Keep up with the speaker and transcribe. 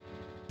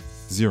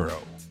0.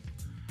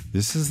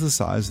 This is the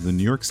size of the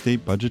New York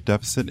State budget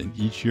deficit in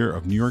each year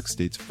of New York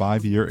State's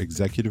 5-year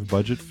executive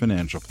budget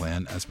financial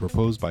plan as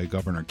proposed by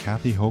Governor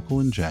Kathy Hochul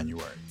in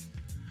January.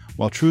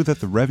 While true that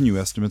the revenue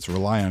estimates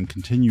rely on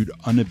continued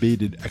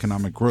unabated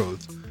economic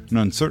growth and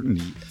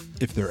uncertainty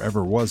if there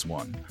ever was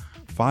one,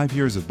 5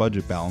 years of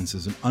budget balance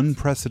is an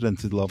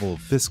unprecedented level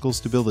of fiscal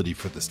stability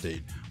for the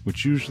state,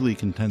 which usually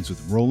contends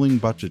with rolling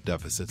budget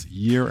deficits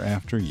year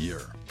after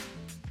year.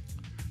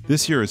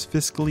 This year is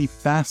fiscally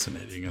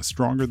fascinating as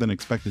stronger than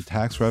expected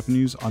tax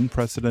revenues,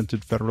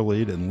 unprecedented federal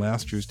aid, and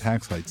last year's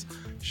tax hikes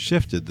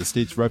shifted the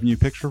state's revenue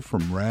picture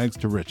from rags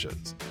to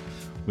riches.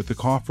 With the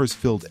coffers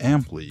filled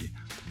amply,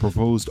 the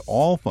proposed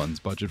all-funds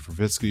budget for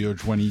fiscal year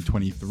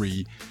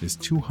 2023 is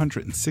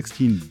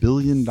 $216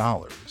 billion,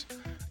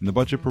 and the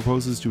budget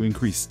proposes to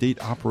increase state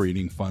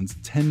operating funds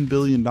 $10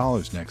 billion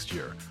next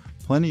year,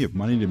 plenty of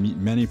money to meet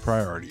many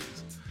priorities.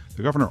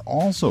 The governor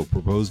also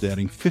proposed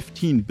adding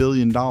 $15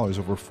 billion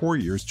over 4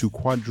 years to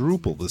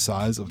quadruple the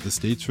size of the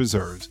state's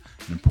reserves,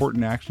 an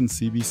important action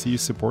CBC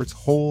supports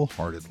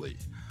wholeheartedly.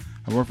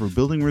 However,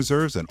 building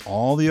reserves and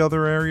all the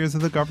other areas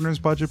of the governor's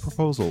budget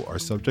proposal are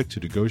subject to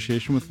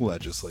negotiation with the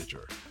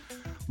legislature.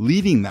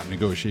 Leading that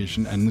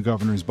negotiation and the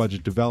governor's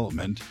budget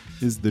development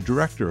is the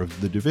director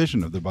of the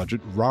division of the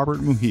budget, Robert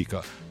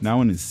Mujica,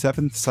 now in his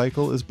 7th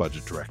cycle as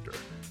budget director.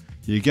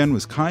 He again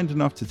was kind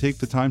enough to take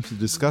the time to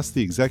discuss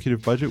the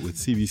executive budget with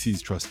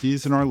CBC's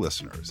trustees and our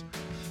listeners.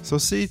 So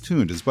stay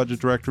tuned as Budget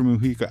Director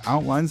Mujica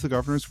outlines the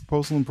governor's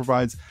proposal and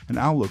provides an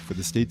outlook for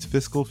the state's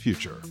fiscal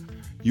future.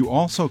 You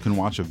also can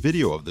watch a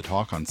video of the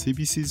talk on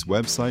CBC's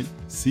website,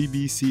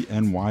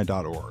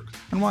 cbcny.org.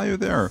 And while you're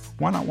there,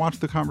 why not watch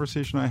the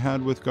conversation I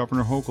had with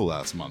Governor Hochul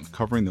last month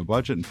covering the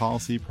budget and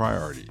policy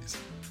priorities.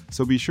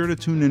 So be sure to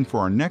tune in for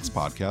our next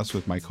podcast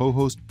with my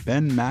co-host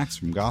Ben Max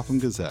from Gotham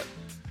Gazette.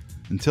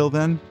 Until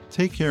then,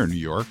 take care, New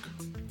York.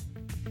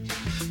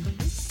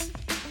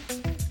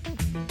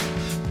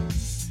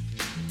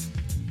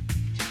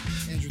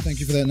 Andrew, thank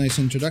you for that nice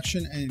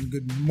introduction, and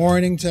good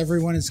morning to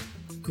everyone. It's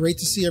great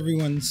to see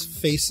everyone's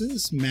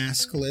faces,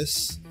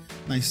 maskless,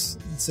 nice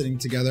sitting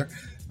together.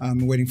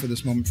 Waiting for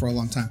this moment for a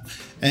long time.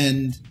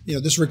 And,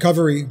 this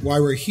recovery, why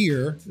we're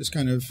here, is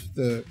kind of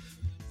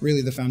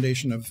really the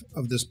foundation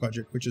of this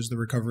budget, which is the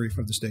recovery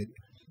for the state.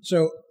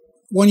 So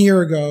 1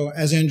 year ago,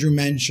 as Andrew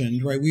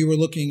mentioned, right, we were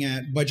looking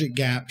at budget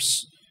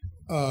gaps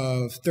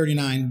of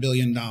 $39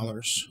 billion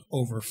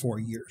over 4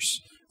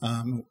 years.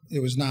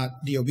 It was not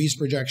DOB's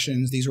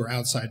projections. These were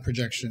outside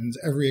projections.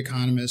 Every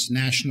economist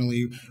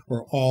nationally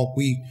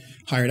we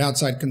hired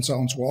outside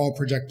consultants, were all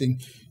projecting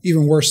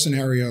even worse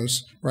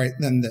scenarios, right,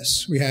 than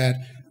this. We had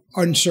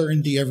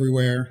uncertainty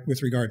everywhere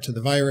with regard to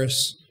the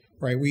virus,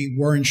 right? We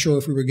weren't sure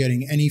if we were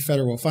getting any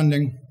federal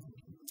funding.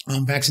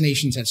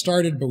 Vaccinations had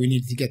started, but we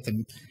needed to get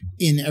them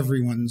in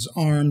everyone's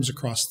arms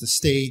across the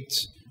state.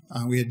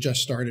 We had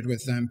just started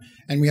with them.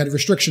 And we had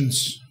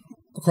restrictions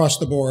across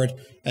the board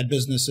at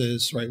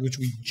businesses, right, which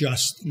we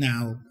just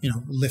now,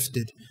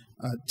 lifted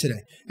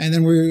today. And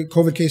then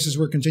COVID cases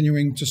were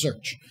continuing to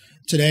surge.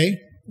 Today,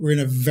 we're in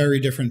a very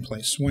different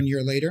place. 1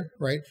 year later,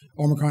 right,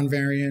 Omicron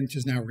variant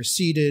has now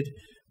receded.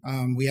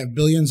 We have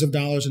billions of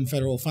dollars in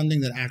federal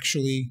funding that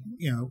actually,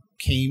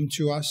 came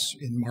to us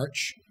in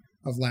March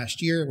of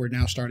last year. We're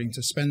now starting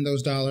to spend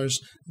those dollars.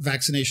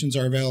 Vaccinations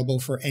are available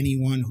for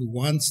anyone who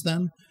wants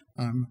them.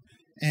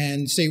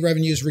 And state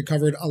revenues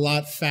recovered a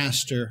lot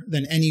faster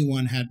than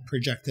anyone had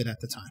projected at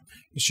the time.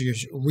 So your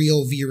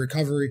real V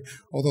recovery,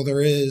 although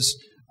it is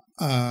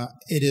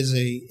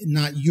a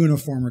not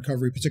uniform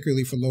recovery,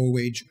 particularly for low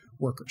wage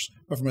workers.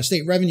 But from a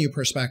state revenue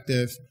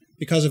perspective,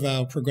 because of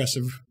our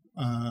progressive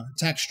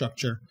tax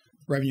structure,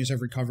 revenues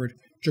have recovered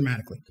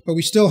dramatically. But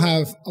we still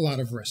have a lot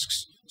of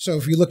risks. So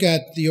if you look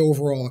at the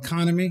overall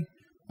economy,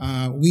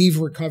 we've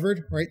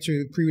recovered, right,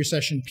 to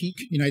pre-recession peak.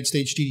 United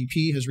States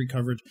GDP has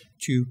recovered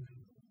to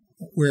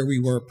where we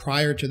were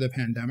prior to the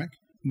pandemic,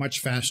 much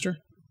faster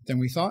than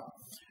we thought.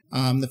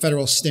 The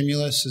federal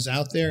stimulus is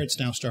out there. It's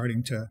now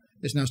starting to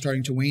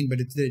wane, but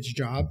it did its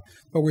job.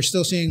 But we're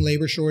still seeing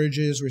labor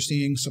shortages. We're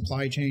seeing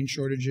supply chain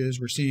shortages.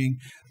 We're seeing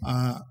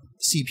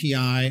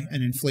CPI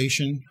and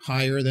inflation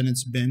higher than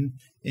it's been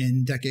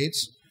in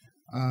decades.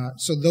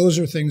 So those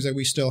are things that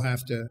we still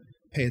have to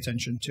pay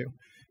attention to.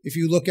 If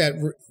you look at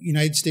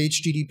United States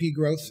GDP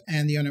growth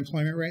and the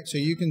unemployment rate, so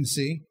you can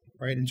see,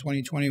 right, in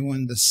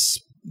 2021, the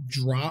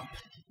drop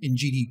in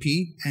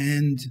GDP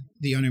and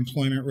the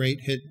unemployment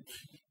rate hit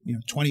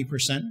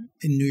 20%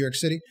 in New York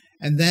City,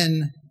 and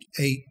then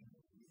a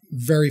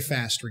very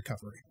fast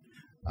recovery.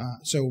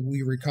 So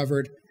we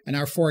recovered, and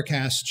our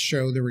forecasts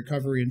show the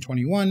recovery in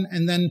 21,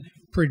 and then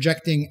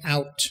projecting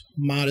out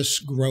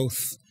modest growth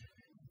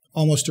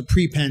almost to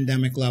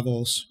pre-pandemic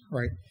levels,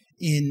 right,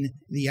 in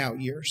the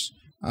out years.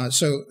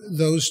 So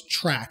those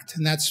tracked,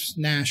 and that's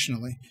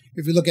nationally.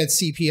 If we look at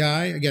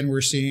CPI, again,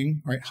 we're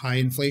seeing, right, high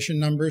inflation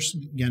numbers.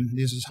 Again,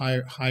 this is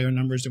higher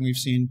numbers than we've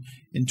seen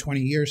in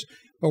 20 years.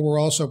 But we're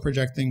also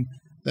projecting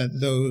that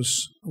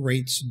those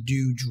rates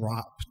do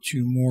drop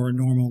to more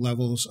normal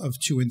levels of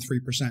 2 and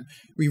 3%.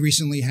 We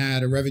recently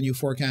had a revenue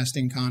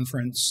forecasting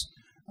conference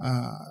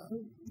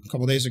a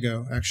couple days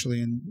ago,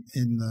 actually,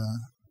 in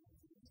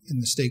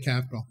the state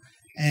capitol.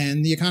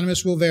 And the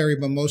economists will vary,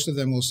 but most of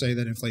them will say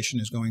that inflation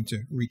is going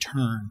to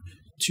return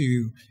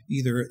to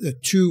either the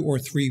 2 or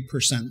 3%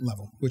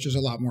 level, which is a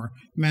lot more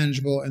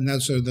manageable. And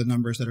those are the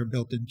numbers that are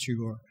built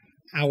into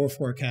our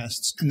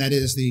forecasts, and that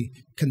is the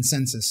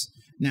consensus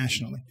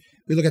nationally.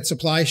 We look at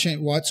supply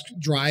chain, what's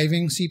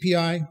driving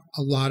CPI?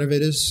 A lot of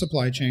it is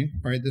supply chain,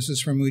 right? This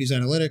is from Moody's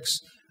Analytics.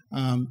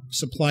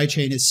 Supply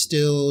chain is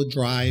still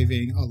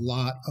driving a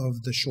lot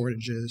of the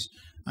shortages,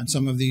 and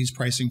some of these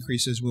price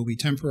increases will be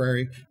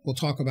temporary. We'll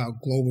talk about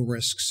global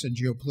risks and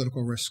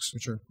geopolitical risks,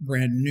 which are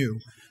brand new,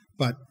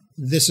 but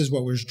this is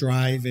what was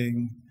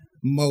driving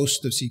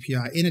most of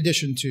CPI, in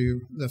addition to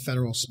the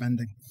federal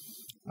spending.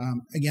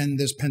 Again,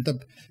 there's pent-up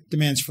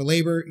demands for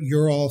labor.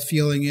 You're all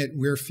feeling it.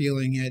 We're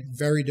feeling it.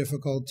 Very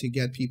difficult to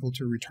get people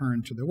to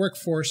return to the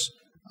workforce.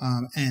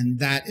 And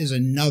that is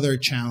another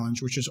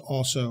challenge, which is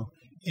also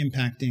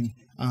impacting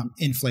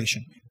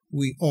inflation.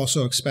 We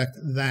also expect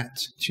that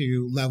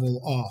to level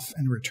off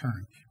and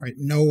return, right?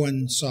 No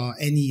one saw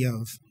any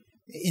of,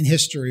 in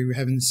history, we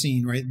haven't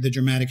seen, right, the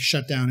dramatic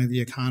shutdown of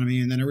the economy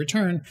and then a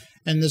return.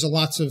 And there's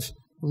lots of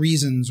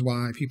reasons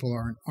why people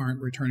aren't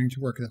returning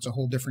to work. That's a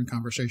whole different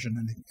conversation.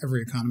 And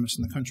every economist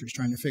in the country is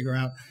trying to figure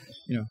out,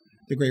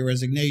 the Great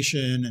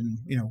Resignation and,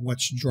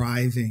 what's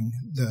driving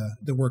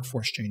the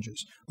workforce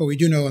changes. But we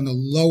do know on the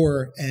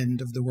lower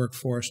end of the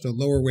workforce, the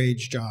lower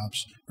wage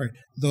jobs, right,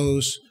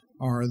 those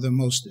are the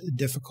most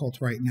difficult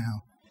right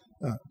now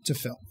to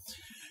fill.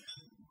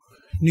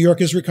 New York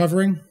is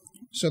recovering.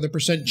 So the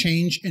percent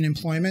change in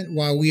employment,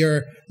 while we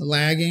are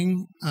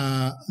lagging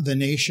the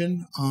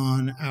nation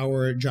on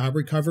our job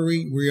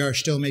recovery, we are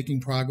still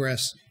making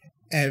progress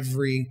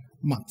every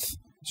month.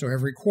 So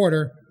every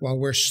quarter, while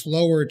we're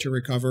slower to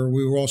recover,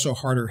 we were also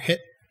harder hit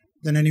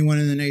than anyone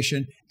in the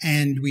nation,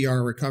 and we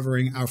are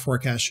recovering. Our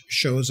forecast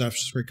shows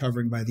us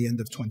recovering by the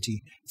end of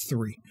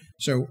 23.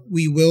 So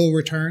we will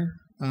return.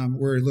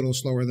 We're a little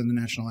slower than the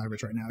national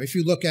average right now. If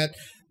you look at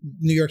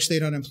New York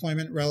State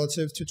unemployment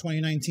relative to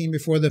 2019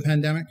 before the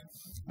pandemic,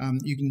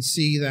 you can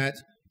see that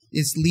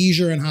its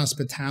leisure and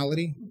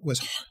hospitality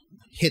was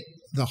hit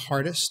the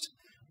hardest,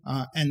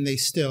 and they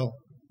still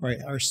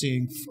are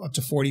seeing up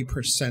to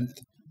 40%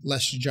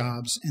 less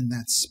jobs in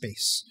that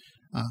space.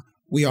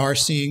 We are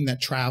seeing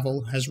that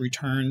travel has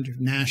returned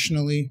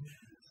nationally.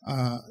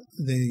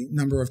 The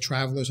number of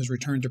travelers has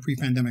returned to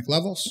pre-pandemic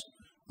levels.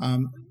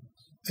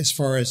 As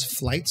far as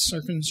flights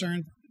are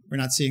concerned, we're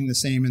not seeing the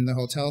same in the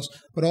hotels,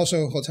 but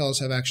also hotels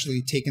have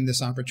actually taken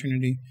this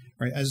opportunity,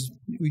 right, as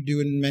we do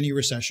in many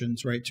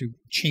recessions, right, to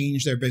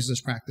change their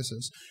business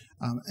practices.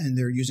 And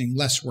they're using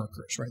less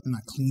workers, right? They're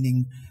not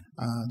cleaning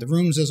the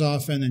rooms as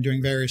often and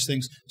doing various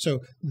things. So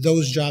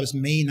those jobs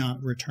may not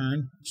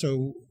return.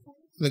 So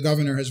the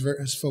governor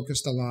has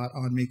focused a lot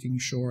on making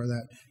sure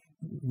that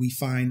we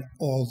find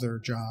all their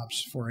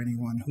jobs for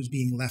anyone who's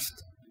being left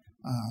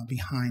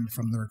behind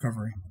from the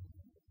recovery.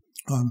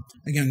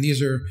 Again,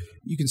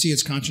 you can see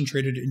it's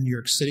concentrated in New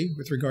York City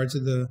with regard to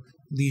the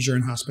leisure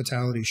and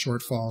hospitality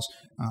shortfalls.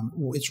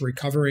 It's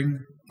recovering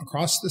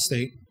across the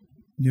state.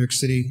 New York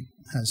City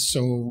has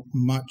so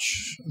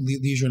much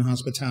leisure and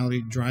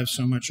hospitality, drives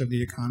so much of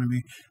the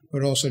economy,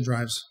 but also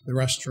drives the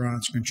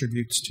restaurants,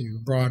 contributes to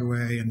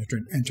Broadway and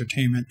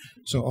entertainment,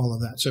 so all of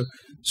that.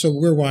 So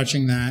we're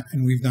watching that,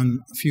 and we've done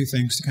a few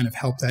things to kind of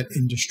help that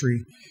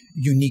industry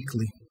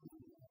uniquely.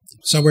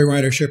 Subway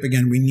ridership,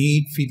 again, we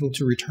need people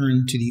to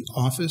return to the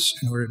office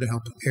in order to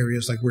help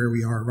areas like where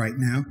we are right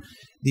now.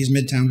 These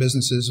midtown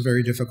businesses are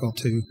very difficult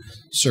to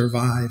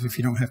survive if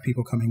you don't have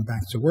people coming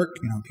back to work,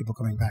 people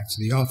coming back to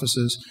the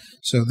offices.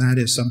 So that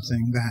is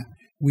something that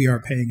we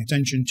are paying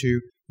attention to.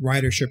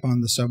 Ridership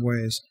on the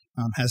subways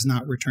has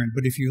not returned.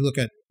 But if you look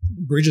at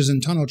bridges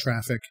and tunnel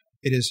traffic,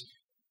 it is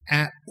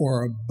at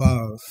or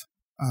above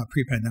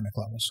pre-pandemic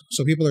levels.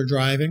 So people are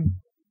driving.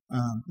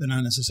 They're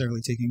not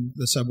necessarily taking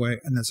the subway,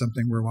 and that's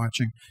something we're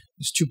watching.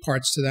 There's two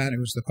parts to that. It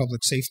was the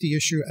public safety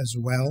issue as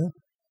well.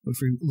 If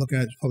we look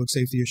at public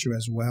safety issue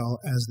as well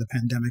as the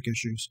pandemic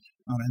issues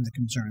and the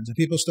concerns. And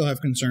people still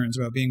have concerns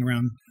about being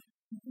around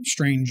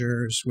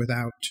strangers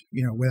without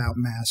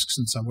masks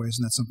in subways,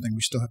 and that's something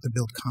we still have to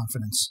build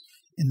confidence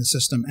in the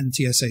system, and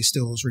TSA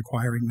still is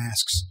requiring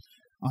masks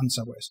on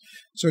subways.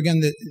 So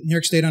again, the New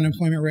York State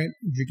unemployment rate,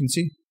 as you can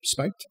see,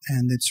 spiked,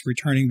 and it's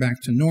returning back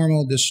to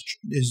normal. This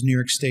is New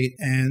York State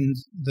and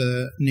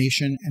the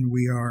nation, and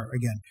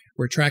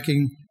we're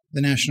tracking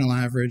the national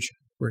average.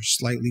 We're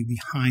slightly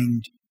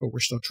behind, but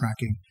we're still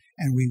tracking,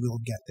 and we will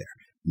get there.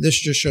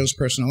 This just shows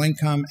personal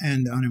income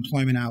and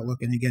unemployment outlook,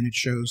 and again, it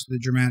shows the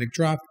dramatic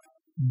drop,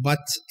 but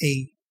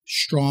a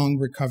strong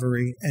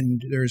recovery,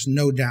 and there's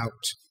no doubt,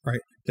 right,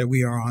 that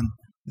we are on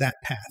that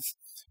path.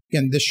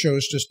 Again, this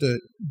shows just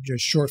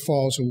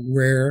shortfalls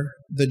where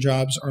the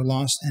jobs are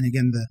lost. And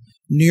again, the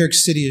New York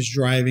City is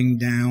driving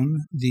down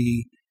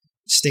the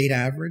state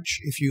average.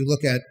 If you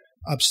look at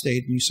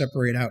upstate and you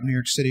separate out New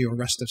York City, or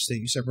rest of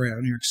state, you separate out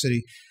New York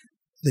City,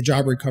 the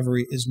job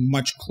recovery is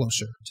much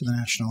closer to the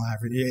national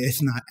average, if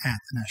not at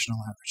the national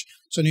average.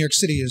 So New York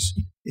City is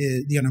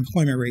the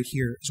unemployment rate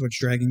here is what's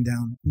dragging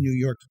down New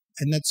York.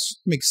 And that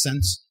makes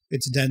sense.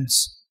 It's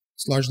dense.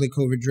 It's largely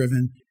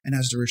COVID-driven. And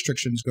as the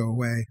restrictions go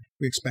away,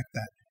 we expect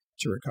that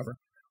to recover.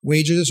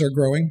 Wages are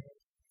growing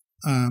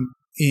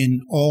in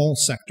all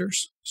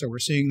sectors. So we're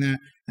seeing that.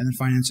 And then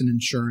finance and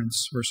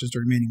insurance versus the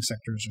remaining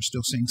sectors are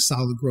still seeing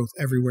solid growth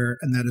everywhere.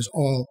 And that is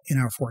all in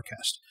our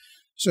forecast.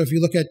 So if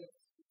you look at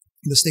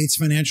the state's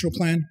financial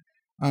plan,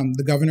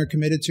 the governor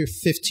committed to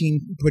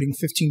putting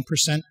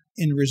 15%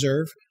 in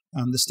reserve.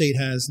 The state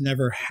has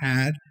never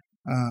had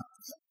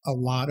a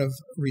lot of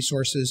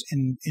resources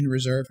in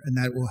reserve, and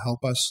that will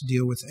help us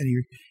deal with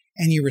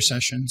any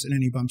recessions and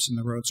any bumps in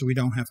the road, so we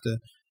don't have to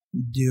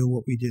do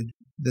what we did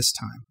this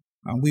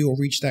time. We will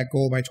reach that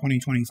goal by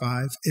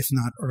 2025, if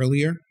not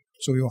earlier,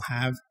 so we will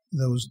have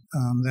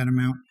that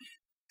amount.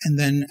 And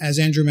then, as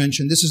Andrew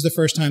mentioned, this is the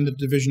first time that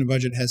the Division of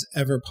Budget has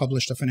ever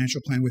published a financial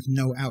plan with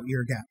no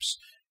out-year gaps.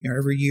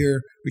 Every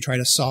year we try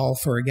to solve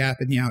for a gap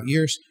in the out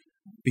years.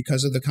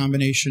 Because of the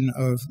combination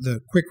of the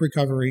quick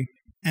recovery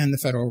and the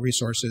federal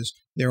resources,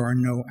 there are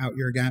no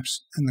out-year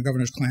gaps, and the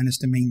governor's plan is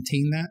to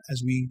maintain that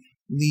as we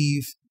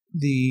leave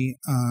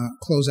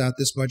close out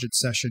this budget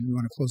session. We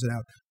want to close it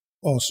out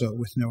also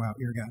with no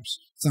out-year gaps.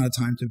 It's not a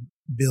time to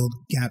build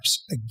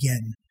gaps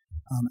again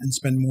and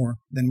spend more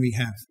than we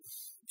have.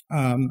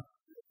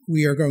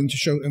 We are going to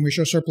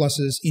show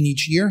surpluses in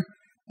each year,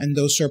 and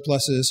those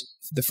surpluses,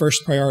 the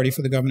first priority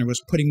for the governor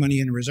was putting money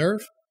in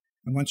reserve.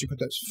 And once you put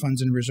those funds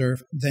in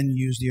reserve, then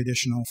use the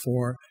additional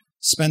for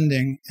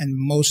spending. And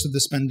most of the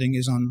spending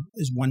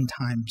is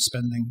one-time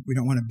spending. We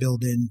don't want to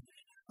build in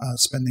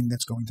spending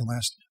that's going to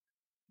last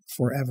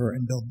forever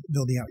and build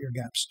the out-year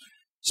gaps.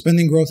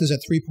 Spending growth is at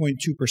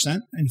 3.2%.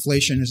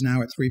 Inflation is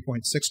now at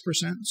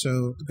 3.6%.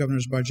 So the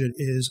governor's budget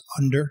is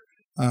under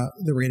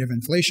the rate of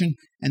inflation.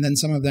 And then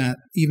some of that,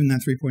 even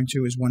that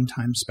 3.2, is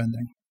one-time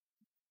spending.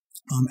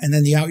 And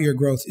then the out-year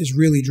growth is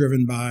really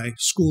driven by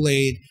school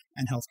aid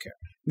and healthcare.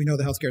 We know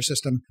the healthcare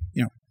system,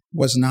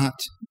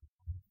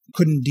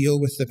 couldn't deal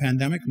with the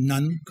pandemic.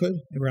 None could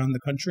around the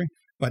country.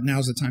 But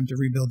now's the time to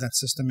rebuild that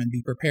system and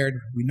be prepared.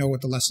 We know what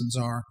the lessons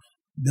are.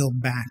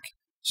 Build back.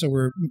 So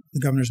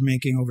the governor's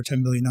making over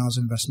 $10 billion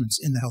in investments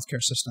in the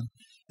healthcare system.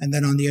 And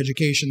then on the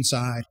education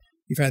side,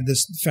 you've had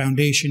this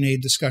foundation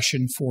aid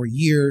discussion for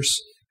years,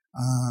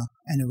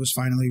 and it was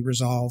finally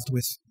resolved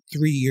with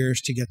 3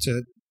 years to get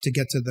to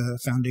the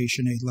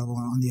foundation aid level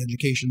on the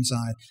education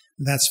side.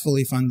 That's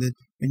fully funded,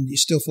 and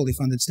still fully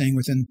funded, staying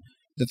within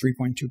the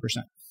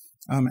 3.2%.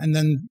 And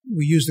then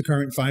we use the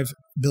current $5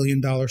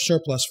 billion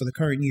surplus for the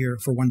current year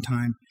for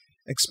one-time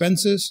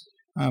expenses.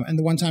 And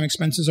the one-time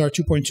expenses are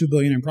 $2.2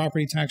 billion in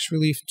property tax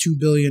relief, $2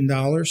 billion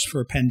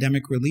for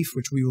pandemic relief,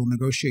 which we will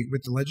negotiate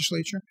with the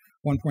legislature,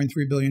 $1.3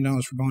 billion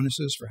for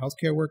bonuses for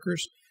healthcare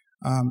workers,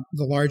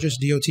 the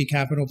largest DOT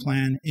capital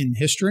plan in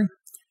history,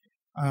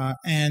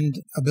 and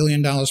 $1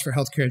 billion for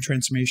healthcare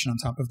transformation on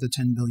top of the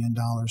 $10 billion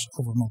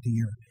over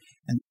multi-year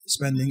and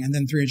spending, and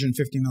then $350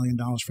 million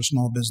for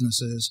small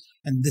businesses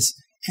and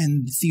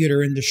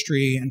theater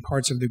industry and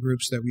parts of the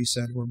groups that we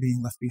said were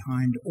being left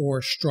behind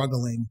or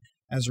struggling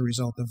as a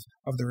result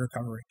of the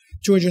recovery.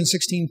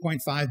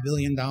 $216.5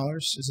 billion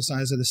is the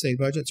size of the state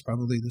budget. It's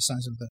probably the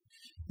size of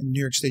New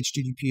York State's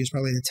GDP is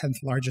probably the 10th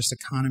largest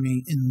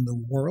economy in the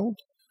world.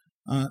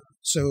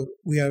 So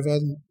we have a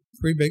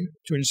pretty big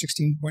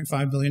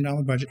 $216.5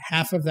 billion budget.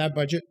 Half of that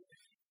budget,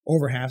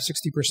 over half,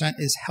 60%,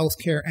 is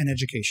healthcare and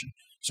education.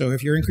 So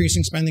if you're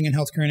increasing spending in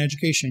healthcare and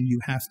education,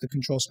 you have to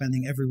control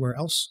spending everywhere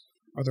else.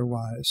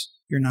 Otherwise,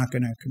 you're not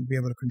going to be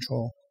able to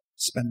control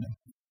spending.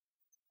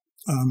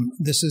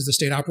 This is the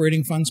state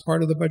operating funds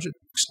part of the budget,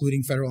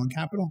 excluding federal and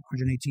capital,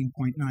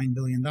 $118.9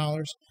 billion.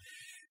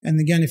 And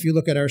again, if you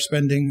look at our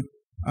spending,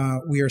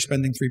 we are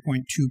spending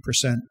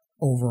 3.2%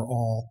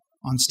 overall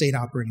on state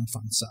operating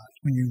fund side.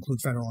 When you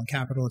include federal and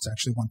capital, it's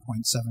actually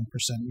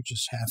 1.7%, which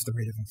is half the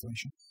rate of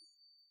inflation.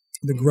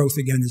 The growth,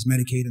 again, is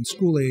Medicaid and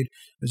school aid.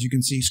 As you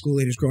can see, school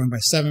aid is growing by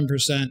 7%.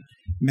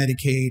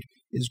 Medicaid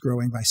is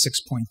growing by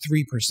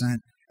 6.3%.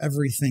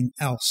 Everything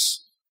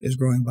else is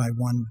growing by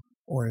 1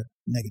 or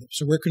negative.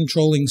 So we're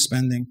controlling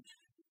spending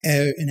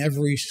in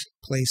every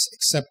place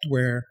except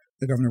where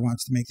the governor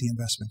wants to make the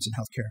investments in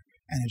healthcare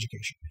and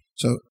education.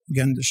 So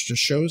again, this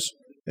just shows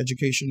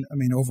education,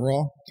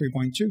 overall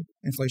 3.2,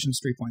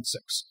 inflation's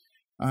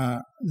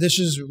 3.6.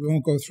 We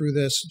won't go through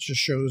this, it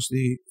just shows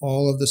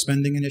all of the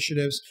spending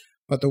initiatives.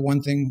 But the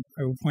one thing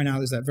I will point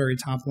out is that very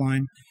top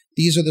line.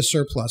 These are the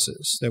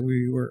surpluses that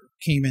we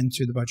came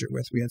into the budget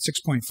with. We had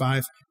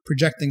 6.5,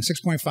 projecting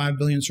 6.5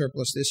 billion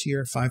surplus this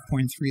year, 5.3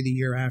 the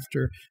year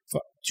after,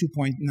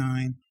 2.9,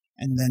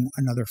 and then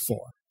another 4.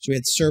 So we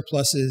had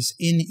surpluses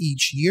in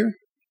each year.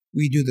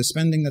 We do the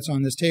spending that's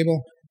on this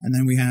table, and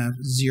then we have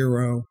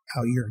 0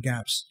 out-year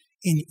gaps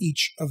in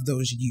each of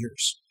those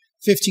years.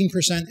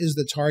 15% is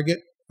the target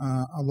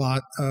A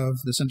lot of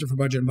the Center for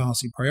Budget and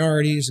Policy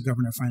Priorities, the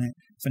Government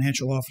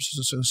Financial Officers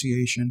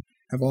Association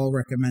have all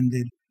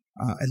recommended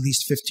at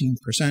least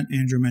 15%.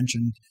 Andrew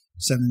mentioned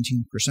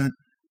 17%.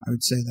 I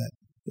would say that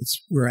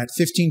we're at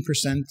 15%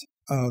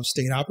 of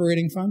state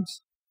operating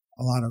funds.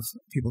 A lot of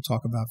people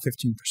talk about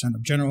 15%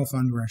 of general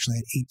fund. We're actually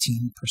at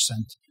 18%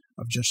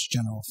 of just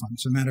general fund.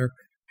 So no matter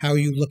how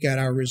you look at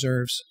our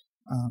reserves,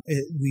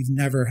 we've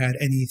never had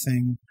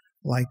anything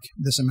like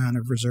this amount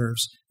of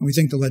reserves. And we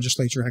think the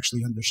legislature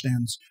actually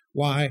understands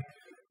why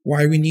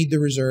we need the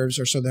reserves,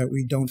 or so that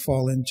we don't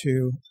fall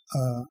into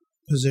a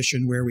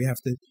position where we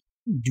have to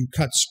do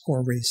cuts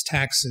or raise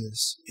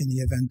taxes in the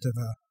event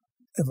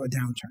of a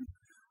downturn.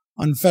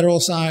 On the federal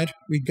side,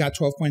 we've got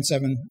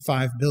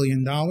 $12.75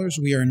 billion.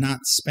 We are not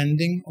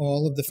spending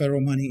all of the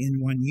federal money in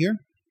 1 year.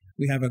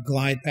 We have a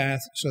glide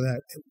path so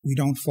that we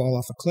don't fall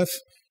off a cliff.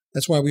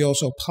 That's why we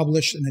also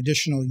publish an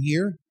additional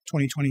year,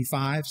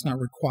 2025. It's not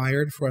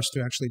required for us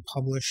to actually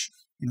publish,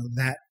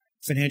 that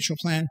financial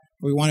plan.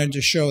 We wanted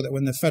to show that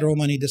when the federal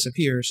money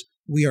disappears,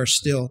 we are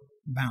still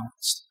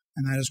balanced.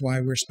 And that is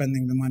why we're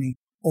spending the money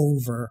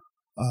over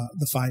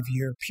the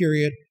 5-year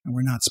period, and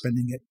we're not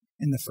spending it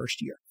in the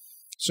first year.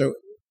 So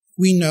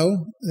we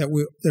know that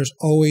there's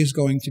always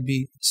going to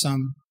be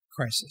some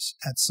crisis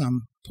at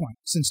some point.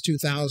 Since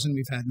 2000,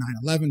 we've had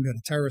 9/11, we had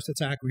a terrorist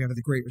attack, we have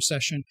the Great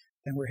Recession,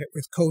 then we're hit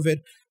with COVID.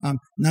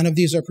 None of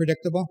these are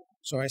predictable.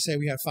 So I say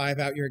we have 5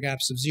 out-year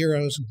gaps of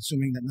zeros,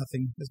 assuming that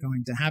nothing is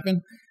going to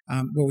happen.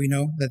 But we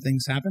know that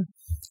things happen.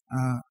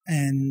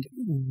 And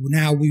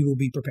now we will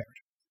be prepared.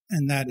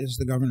 And that is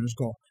the governor's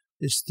goal,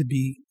 is to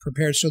be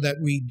prepared so that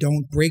we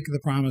don't break the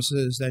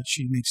promises that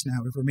she makes now.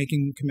 If we're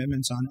making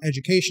commitments on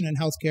education and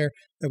healthcare,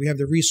 that we have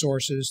the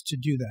resources to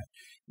do that.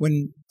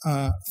 When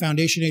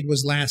Foundation Aid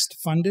was last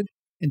funded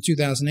in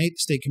 2008, the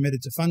state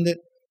committed to fund it.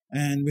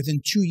 And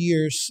within 2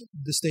 years,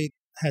 the state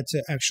had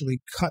to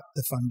actually cut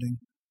the funding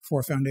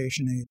for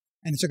Foundation Aid.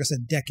 And it took us a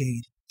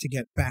decade to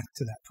get back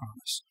to that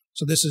promise.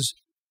 So this is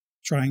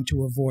trying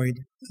to avoid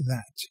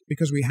that.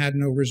 Because we had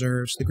no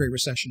reserves, the Great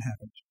Recession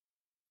happened.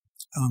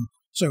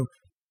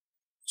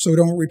 So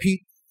don't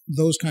repeat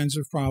those kinds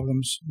of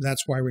problems.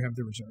 That's why we have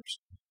the reserves.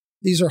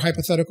 These are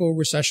hypothetical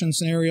recession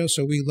scenarios.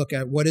 So we look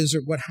at what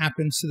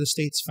happens to the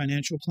state's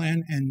financial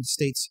plan and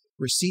state's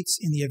receipts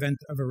in the event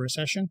of a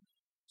recession.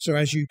 So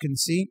as you can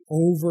see,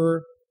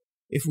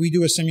 if we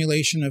do a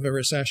simulation of a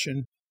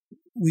recession,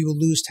 we will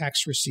lose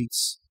tax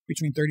receipts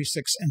between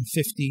 $36 and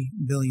 $50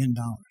 billion.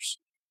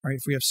 Right?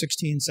 If we have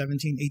 $16,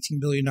 $17, $18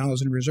 billion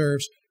in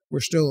reserves,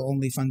 we're still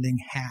only funding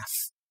half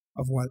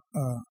of what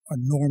a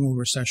normal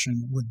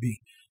recession would be.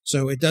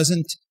 So it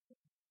doesn't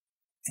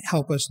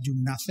help us do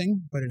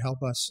nothing, but it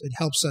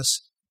helps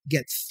us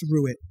get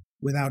through it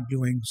without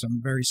doing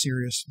some very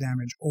serious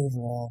damage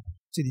overall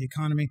to the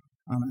economy.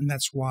 And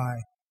that's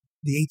why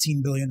the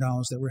 $18 billion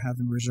that we have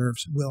in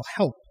reserves will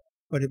help,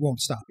 but it won't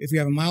stop. If we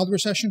have a mild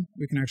recession,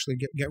 we can actually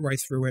get right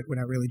through it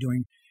without really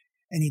doing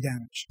any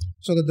damage.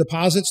 So the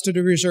deposits to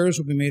the reserves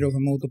will be made over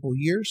multiple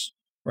years,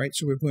 right?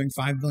 So we're putting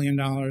 $5 billion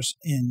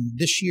in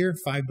this year,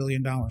 $5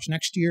 billion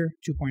next year,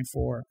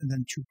 2.4, and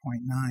then 2.9.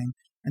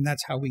 And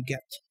that's how we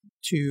get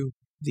to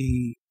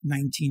the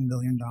 $19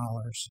 billion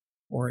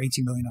or $18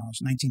 billion,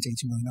 $19 to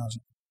 $18 billion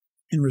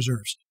in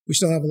reserves. We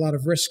still have a lot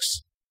of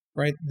risks,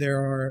 right? There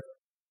are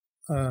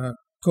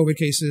COVID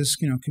cases,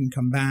 can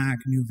come back,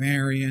 new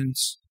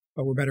variants,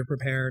 but we're better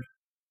prepared.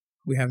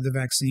 We have the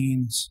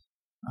vaccines.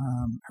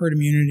 Herd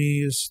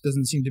immunity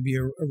doesn't seem to be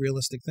a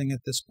realistic thing at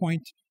this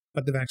point,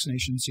 but the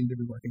vaccinations seem to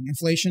be working.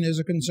 Inflation is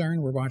a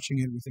concern. We're watching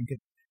it. We think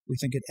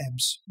it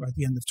ebbs by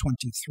the end of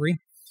 23.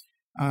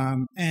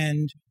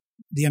 And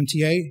the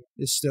MTA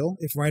is still,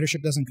 if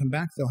ridership doesn't come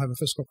back, they'll have a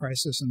fiscal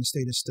crisis, and the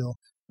state is still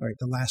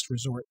the last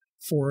resort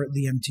for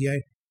the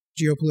MTA.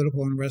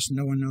 Geopolitical unrest,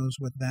 no one knows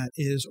what that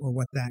is or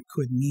what that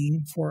could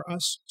mean for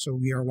us. So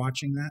we are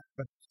watching that,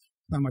 but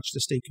not much the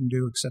state can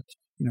do except,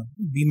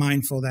 be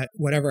mindful that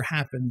whatever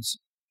happens,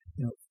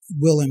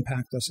 will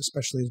impact us,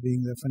 especially as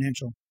being the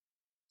financial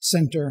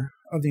center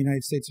of the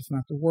United States, if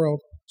not the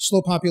world.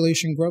 Slow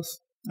population growth.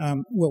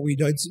 What we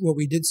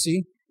did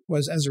see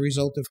was as a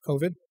result of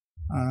COVID,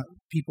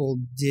 people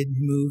did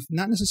move,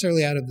 not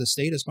necessarily out of the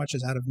state as much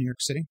as out of New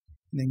York City.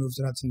 They moved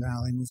to Hudson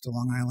Valley, moved to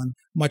Long Island.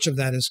 Much of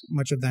that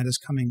is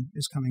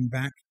coming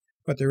back,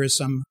 but there is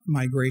some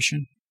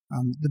migration.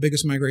 The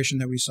biggest migration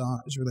that we saw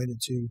is related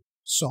to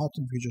SALT.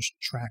 If you just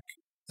track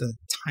the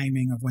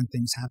timing of when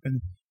things happen,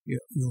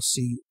 you'll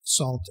see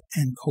SALT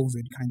and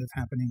COVID kind of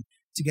happening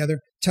together.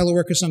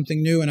 Telework is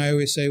something new, and I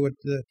always say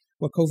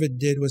what COVID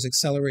did was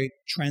accelerate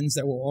trends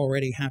that were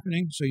already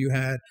happening. So you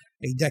had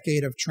a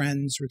decade of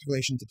trends with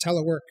relation to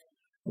telework,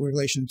 with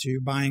relation to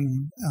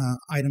buying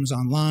items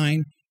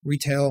online,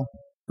 retail,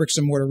 bricks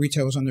and mortar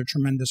retail was under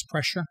tremendous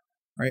pressure,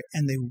 right?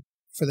 And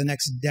for the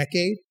next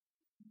decade,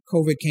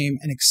 COVID came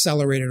and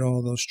accelerated all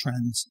of those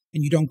trends.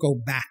 And you don't go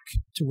back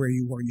to where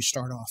you were. You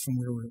start off from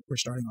where we're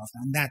starting off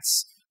now. And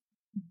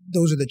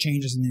those are the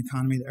changes in the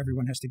economy that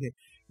everyone has to get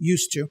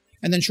used to.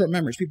 And then short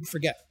memories. People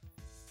forget.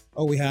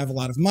 oh, we have a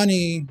lot of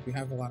money, we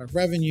have a lot of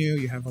revenue,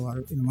 you have a lot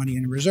of money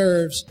in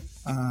reserves,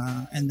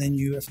 and then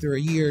after a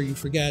year, you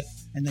forget,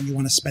 and then you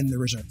want to spend the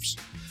reserves.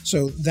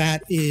 So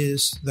that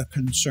is the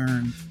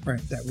concern,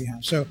 right, that we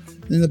have. So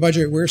in the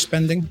budget, we're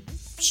spending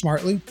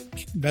smartly,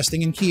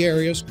 investing in key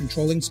areas,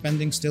 controlling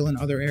spending still in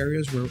other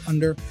areas. We're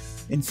under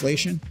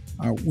inflation.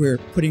 We're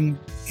putting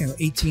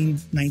 $18,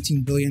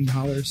 $19 billion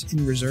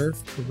in reserve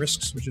for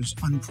risks, which is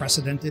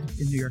unprecedented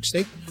in New York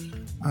State.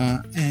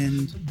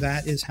 And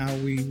that is how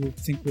we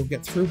think we'll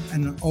get through.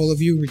 And all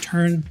of you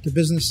return to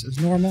business as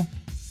normal.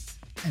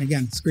 And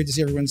again, it's great to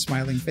see everyone's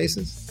smiling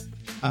faces.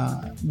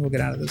 We'll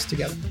get out of this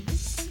together.